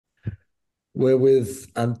We're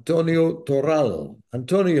with Antonio Toral.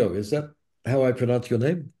 Antonio, is that how I pronounce your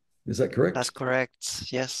name? Is that That's correct?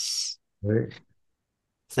 correct. Yes. Right.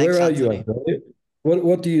 Where Thanks, are you, Anthony. Antonio?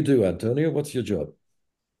 What do you do, Antonio? What's your job?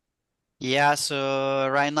 Yeah, so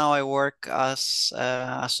right now I work as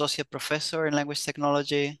associate professor in language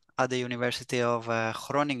technology at the University of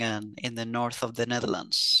Groningen in the north of the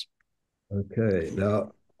Netherlands. Okay.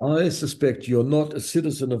 Now, I suspect you're not a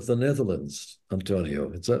citizen of the Netherlands,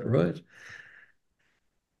 Antonio. Is that right?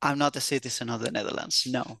 I'm not a citizen of the Netherlands.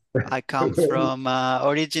 No, I come from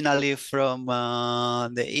originally from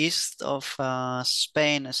the east of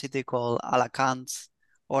Spain, a city called Alacant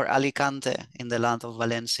or Alicante in the land of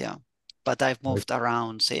Valencia. But I've moved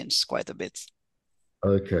around since quite a bit.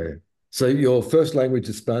 Okay. So your first language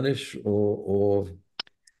is Spanish My or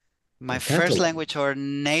first Catalan? language or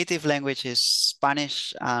native language is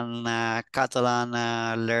Spanish and Catalan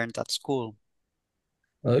learned at school.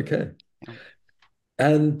 Okay. Yeah.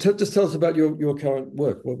 And just tell us about your current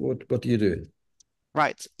work. What do you do?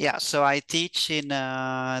 Right. Yeah. So I teach in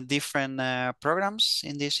different programs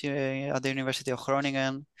in this at the University of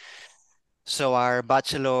Groningen. So our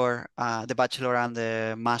bachelor, the bachelor and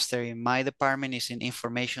the master in my department is in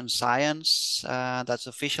information science. That's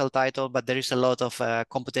official title, but there is a lot of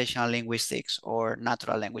computational linguistics or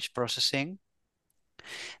natural language processing.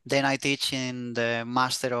 Then I teach in the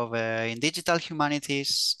master of in digital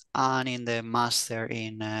humanities and in the master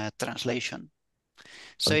in translation.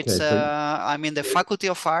 So it's Okay. So I'm in the Faculty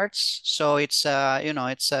of Arts, so it's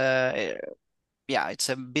it's yeah, it's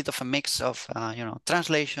a bit of a mix of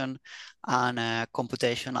translation and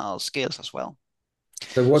computational skills as well.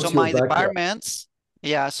 So what's your my background? department,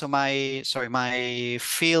 yeah, so my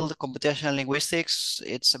field, computational linguistics,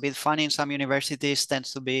 it's a bit funny in some universities,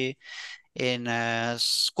 tends to be in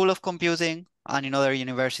School of Computing, and in other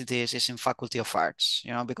universities is in Faculty of Arts,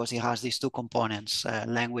 because it has these two components,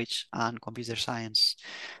 language and computer science.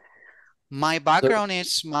 My So background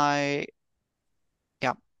is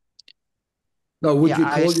yeah, now, would yeah, you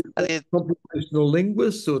I call yourself studied, a computational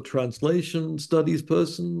linguist or translation studies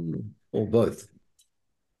person or both?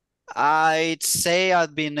 I'd say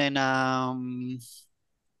I've been in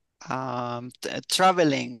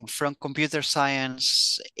traveling from computer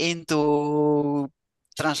science into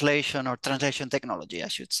translation or translation technology, I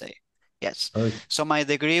should say. Yes. Okay. So my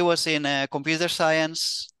degree was in computer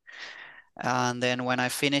science. And then when I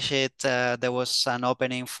finished it, there was an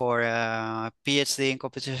opening for a PhD in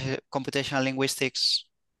computational linguistics.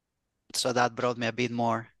 So that brought me a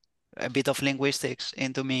bit of linguistics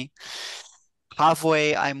into me.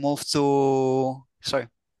 Halfway, I moved to, sorry,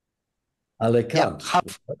 yeah, Alicante.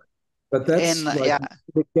 half But in, that's like yeah,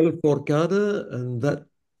 Forcada and that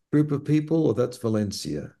group of people, or that's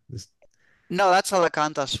Valencia. no, that's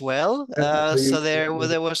Alicante as well. So So you, there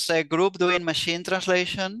was a group doing machine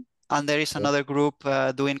translation, and there is another group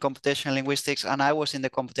doing computational linguistics, and I was in the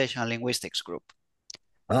computational linguistics group.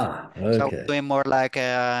 So I was okay. doing more like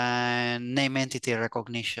name entity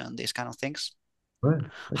recognition, these kind of things. Right.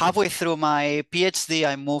 Okay. Halfway through my PhD,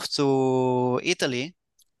 I moved to Italy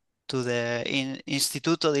to the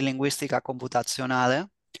Istituto di Linguistica Computazionale,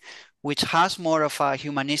 which has more of a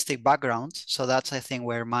humanistic background. So that's, I think,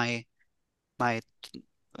 where my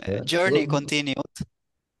Yeah. journey continued.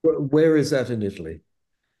 Where is that in Italy?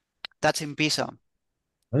 That's in Pisa.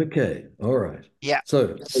 Okay. All right. Yeah.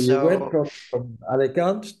 So you went So from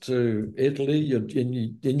Alicante to Italy. You're in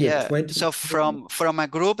your yeah. 20s. So from a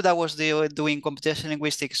group that was doing computational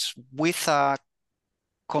linguistics with a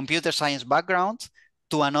computer science background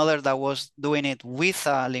to another that was doing it with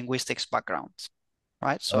a linguistics background,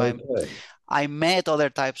 right? So Okay. I met other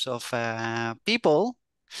types of people.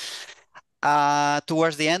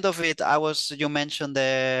 Towards the end of it, you mentioned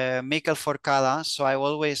the Mikel Forcada, so I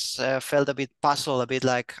always felt a bit puzzled, a bit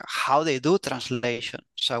like how they do translation.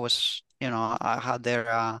 So I had there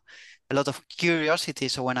a lot of curiosity.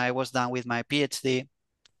 So when I was done with my PhD,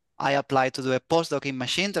 I applied to do a postdoc in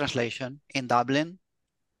machine translation in Dublin.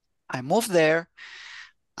 I moved there,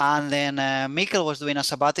 and then Mikel was doing a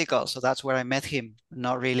sabbatical, so that's where I met him,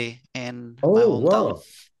 not really in my Oh, hometown. wow.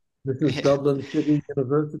 This is Dublin City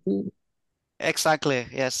University. Exactly.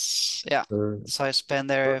 Yes. Yeah. Uh, So I spent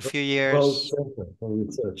there a few World years. Center for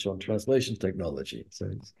Research on Translation Technology. So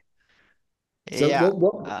Yeah.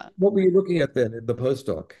 what were you looking at then in the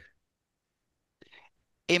postdoc?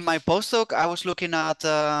 In my postdoc, I was looking at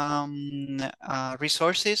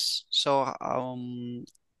resources. So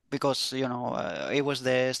because it was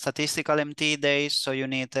the statistical MT days, so you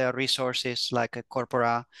need resources like a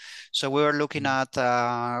corpora. So we were looking at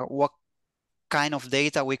what kind of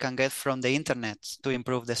data we can get from the internet to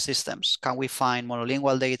improve the systems. Can we find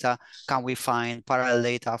monolingual data? Can we find parallel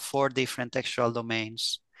data for different textual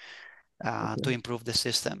domains to improve the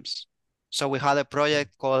systems? So we had a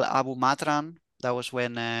project called Abu Matran. That was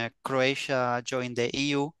when Croatia joined the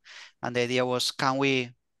EU. And the idea was, can we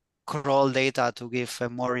crawl data to give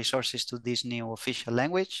more resources to this new official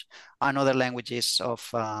language and other languages of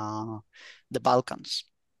the Balkans?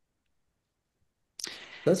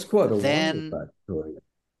 That's quite a while Then, back, Troy.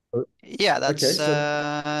 Oh, yeah, okay, that's so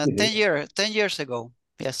 10 years ago.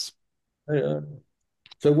 Yes. uh,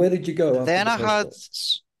 so where did you go after Then the I had,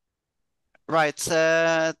 postdoc? right,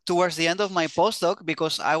 towards the end of my postdoc,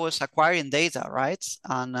 because I was acquiring data, right?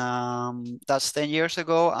 And that's 10 years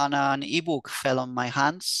ago, and an ebook fell on my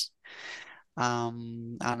hands.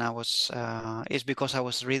 And it's because I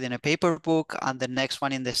was reading a paper book, and the next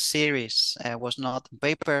one in the series was not on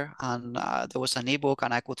paper, and there was an ebook,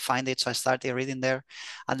 and I could find it, so I started reading there.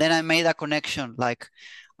 And then I made a connection, like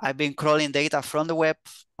I've been crawling data from the web,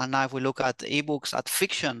 and now if we look at ebooks, at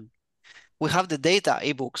fiction, we have the data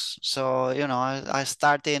ebooks. So, I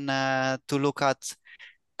started to look at,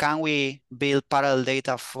 can we build parallel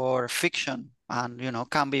data for fiction? And,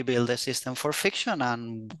 can we build a system for fiction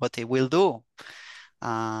and what it will do?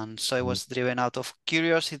 And so it was driven out of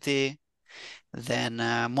curiosity. Then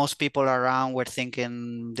most people around were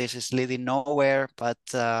thinking this is leading nowhere, but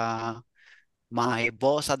my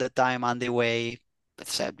boss at the time, Andy Way,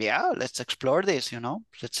 said, yeah, let's explore this,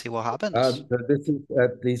 let's see what happens. So this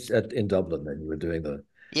is in Dublin. Then you were doing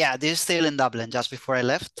Yeah, this is still in Dublin, just before I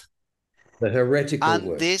left. the heretical And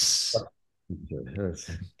work. this, Yes.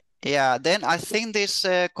 yeah, then I think this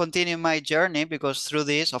continued my journey, because through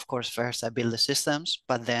this, of course, first I built the systems,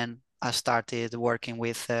 but then I started working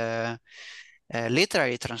with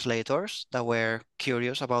literary translators that were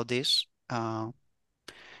curious about this.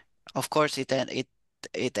 Of course, it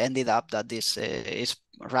ended up that this is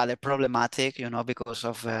rather problematic, because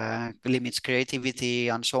of limits creativity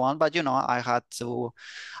and so on. But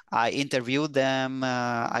I interviewed them.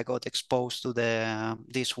 I got exposed to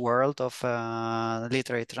this world of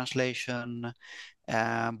literary translation,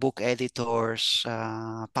 book editors,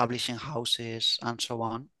 publishing houses, and so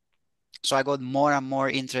on. So I got more and more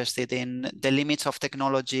interested in the limits of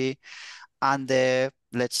technology and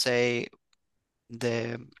let's say,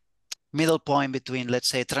 the middle point between, let's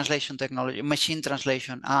say, translation technology, machine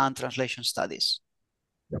translation, and translation studies.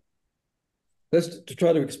 Let's to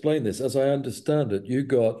try to explain this. As I understand it, you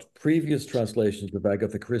got previous translations of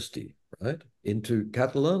Agatha Christie, right, into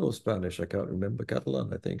Catalan or Spanish. I can't remember.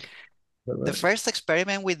 Catalan, I think. Is that The right? first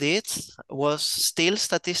experiment we did was still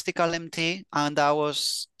statistical MT, and that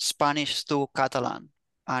was Spanish to Catalan.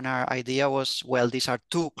 And our idea was, well, these are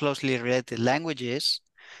two closely related languages,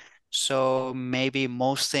 so maybe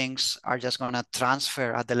most things are just going to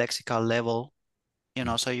transfer at the lexical level.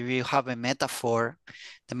 So if you have a metaphor,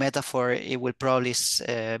 the metaphor, it will probably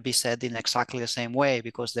be said in exactly the same way,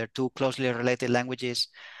 because they're two closely related languages,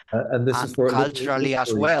 And this is and for a culturally as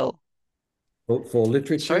literary well. for Sorry?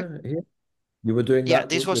 literature here. You were doing Yeah, that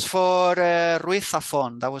this was with for Ruiz.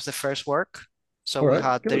 That was the first work. So all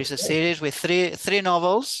right, there good. is a Yeah. series with three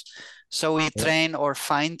novels. So we Yeah. trained or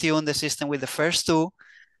fine-tuned the system with the first two,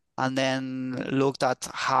 and then looked at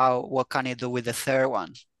what can it do with the third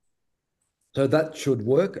one. So that should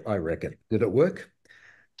work, I reckon. Did it work?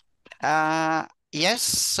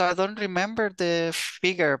 Yes, I don't remember the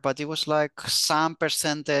figure, but it was like some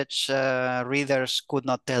percentage readers could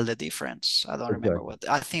not tell the difference. I don't remember Exactly. what.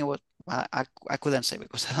 I think what I couldn't say,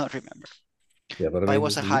 because I don't remember. Yeah, but I But it mean,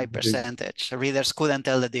 was a high percentage. Readers couldn't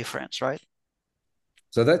tell the difference, right?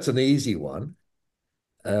 so that's an easy one.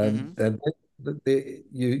 Hmm. And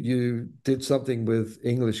you did something with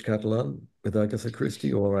English Catalan with Agatha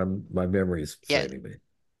Christie, or my memory is Yeah. failing me.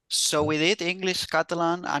 So we did English,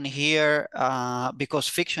 Catalan, and here, because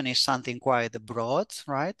fiction is something quite broad,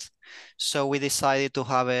 right? So we decided to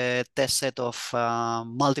have a test set of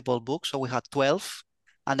multiple books. So we had 12,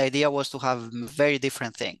 and the idea was to have very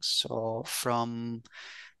different things. So from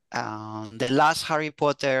the last Harry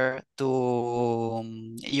Potter to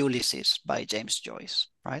Ulysses by James Joyce,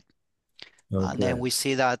 right? And then Okay. we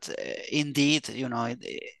see that indeed,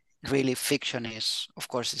 really fiction is, of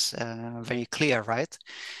course, is very clear, right?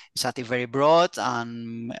 It's something very broad.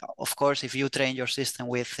 And of course, if you train your system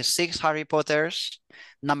with 6 Harry Potters,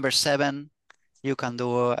 number 7, you can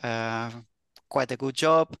do quite a good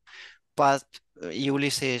job. But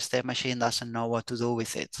Ulysses, the machine doesn't know what to do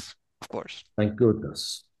with it, of course. Thank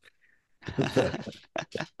goodness. Okay.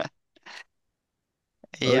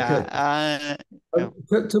 Yeah. Yeah.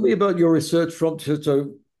 Tell me about your research from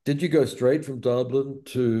so did you go straight from Dublin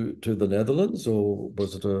to the Netherlands, or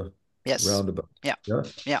was it a Yes. roundabout? Yeah. Yeah.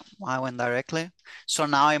 Yeah. I went directly. So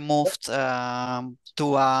now I moved to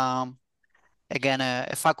again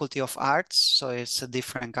a faculty of arts. So it's a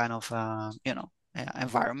different kind of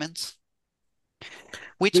environment, Do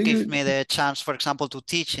which gives you? me the chance, for example, to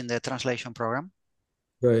teach in the translation program.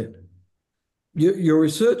 Right. Your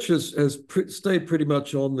research has stayed pretty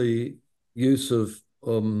much on the use of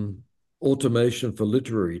automation for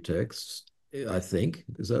literary texts, I think.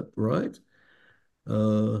 Is that right?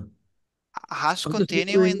 Uh, Has I'm just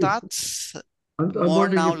continuing wondering that I'm more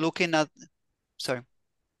wondering now if looking at, sorry.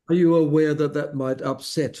 are you aware that that might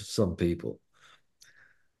upset some people,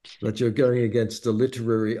 that you're going against the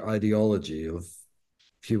literary ideology of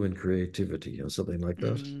human creativity or something like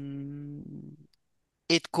that? Mm,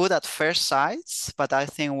 it could at first sight, but I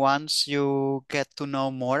think once you get to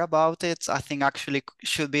know more about it, I think actually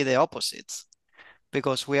should be the opposite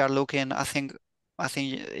because we are looking, I think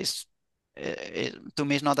to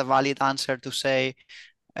me it's not a valid answer to say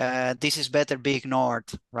this is better be ignored,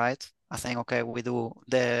 right? I think okay, we do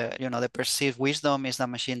the perceived wisdom is that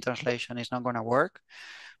machine translation is not going to work,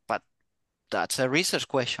 but that's a research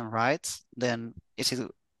question, right? Then is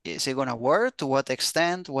it going to work? To what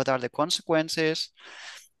extent? What are the consequences?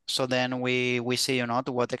 So then we see,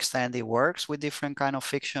 to what extent it works with different kind of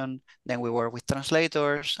fiction. Then we work with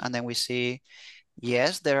translators, and then we see,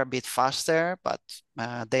 yes, they're a bit faster, but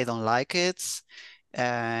they don't like it.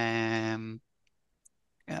 Um,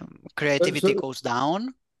 Creativity So, goes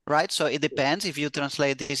down, right? So it depends. If you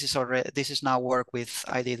translate, this is now work with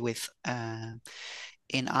I did with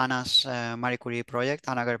in Anna's Marie Curie project,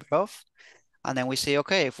 Anna Gerberov. And then we say,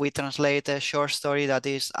 okay, if we translate a short story that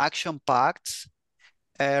is action-packed,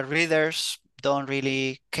 readers don't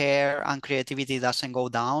really care and creativity doesn't go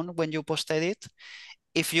down when you posted it.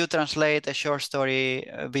 If you translate a short story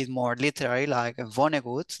a bit more literary, like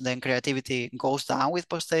Vonnegut, then creativity goes down with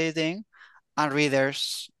post-editing and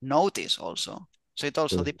readers notice also. So it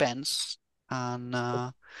also depends. And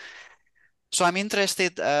so I'm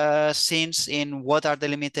interested since in what are the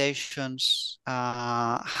limitations,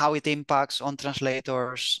 how it impacts on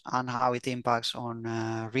translators and how it impacts on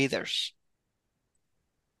readers.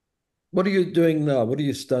 what are you doing now? What are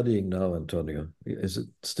you studying now, Antonio? Is it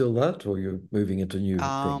still that, or you're moving into new things?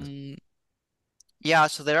 Um, yeah,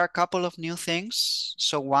 so there are a couple of new things.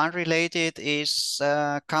 So one related is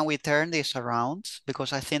can we turn this around?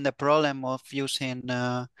 Because I think the problem of using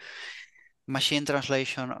machine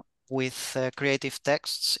translation with creative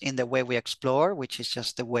texts in the way we explore, which is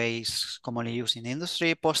just the way it's commonly used in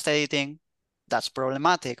industry, post-editing, that's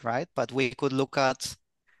problematic, right? But we could look at,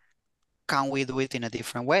 can we do it in a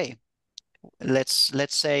different way? Let's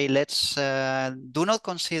say, let's do not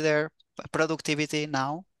consider productivity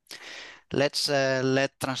now. Let's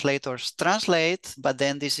let translators translate, but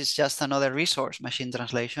then this is just another resource, machine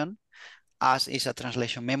translation, as is a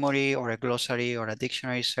translation memory or a glossary or a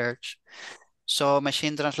dictionary search. So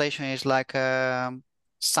machine translation is like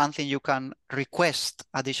something you can request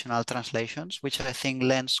additional translations, which I think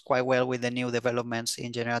lends quite well with the new developments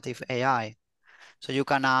in generative AI. So you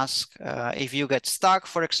can ask if you get stuck,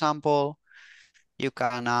 for example, you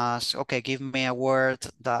can ask, okay, give me a word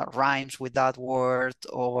that rhymes with that word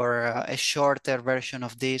or a shorter version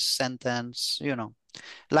of this sentence,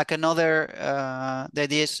 like another, the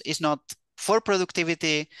idea is not for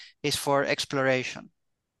productivity, is for exploration.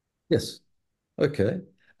 Yes. Okay.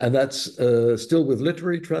 And that's still with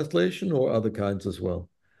literary translation or other kinds as well?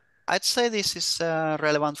 I'd say this is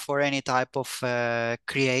relevant for any type of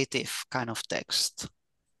creative kind of text.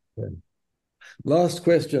 Okay. Last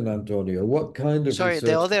question, Antonio. What kind of Sorry, the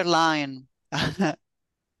research? other line,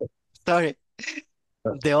 sorry,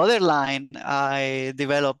 the other line I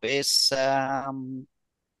develop is to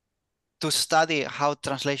study how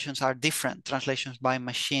translations are different, translations by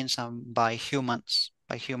machines and by humans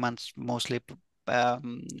mostly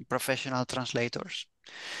professional translators.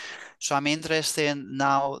 So I'm interested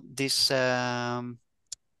now this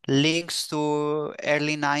links to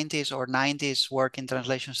early 90s or 90s work in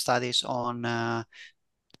translation studies on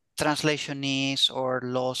translationists or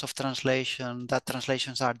laws of translation, that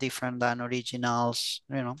translations are different than originals,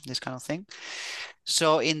 this kind of thing.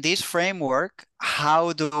 So in this framework,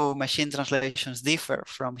 how do machine translations differ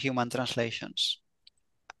from human translations?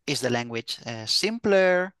 Is the language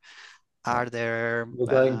simpler? Are there We're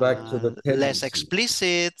going back to the less tendency.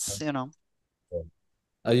 explicit?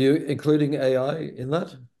 Are you including AI in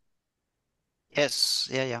that? Yes,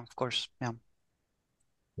 yeah, yeah, of course, yeah.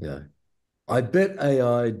 Yeah. I bet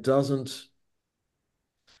AI doesn't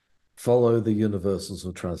follow the universals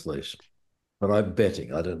of translation, but I'm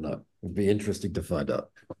betting. I don't know. It'd be interesting to find out.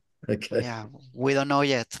 Okay. Yeah, we don't know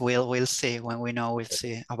yet. We'll see. When we know, we'll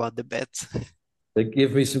see about the bet. They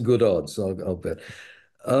give me some good odds, I'll bet.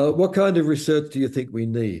 What kind of research do you think we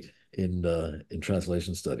need in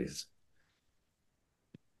translation studies?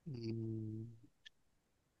 Mm,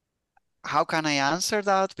 How can I answer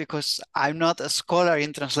that? Because I'm not a scholar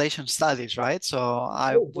in translation studies, right? So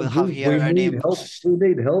I Oh, will have here we an need help. We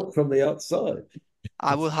need help from the outside.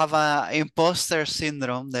 I will have a imposter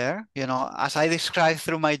syndrome there. As I described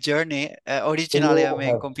through my journey, We originally I'm all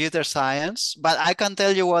in have. computer science, but I can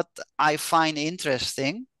tell you what I find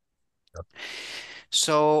interesting.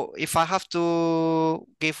 So if I have to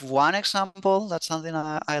give one example, that's something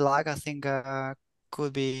I like, I think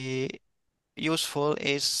could be useful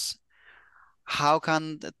is how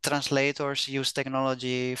can the translators use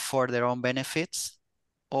technology for their own benefits,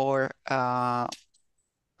 or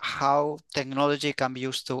how technology can be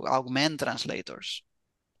used to augment translators,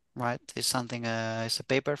 right? It's a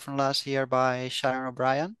paper from last year by Sharon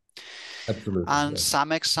O'Brien. Absolutely. And Yeah.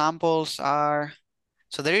 some examples are,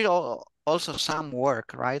 so there is also some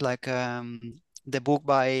work, right? Like the book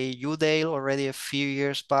by Udale already a few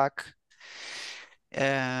years back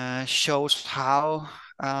shows how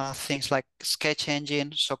things like sketch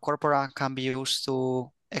engine, so Corpora can be used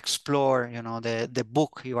to explore, the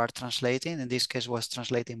book you are translating. In this case, was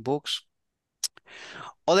translating books.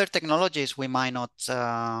 Other technologies we might not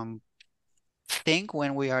think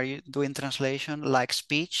when we are doing translation, like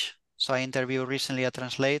speech. So I interviewed recently a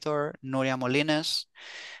translator, Nuria Molines,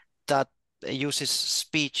 that uses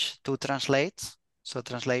speech to translate. So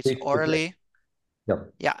translates Speech to text. orally. Yeah.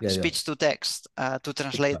 Yeah, Yeah. Yeah. speech to text to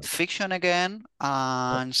translate Exactly. fiction again,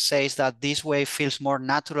 Yeah. and says that this way feels more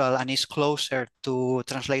natural and is closer to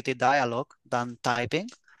translated dialogue than typing.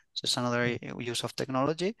 So it's another use of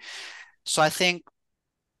technology. So I think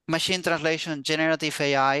machine translation, generative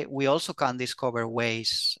AI, we also can discover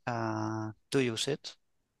ways to use it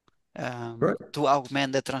Right. to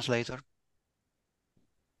augment the translator.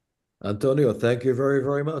 Antonio, thank you very,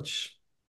 very much.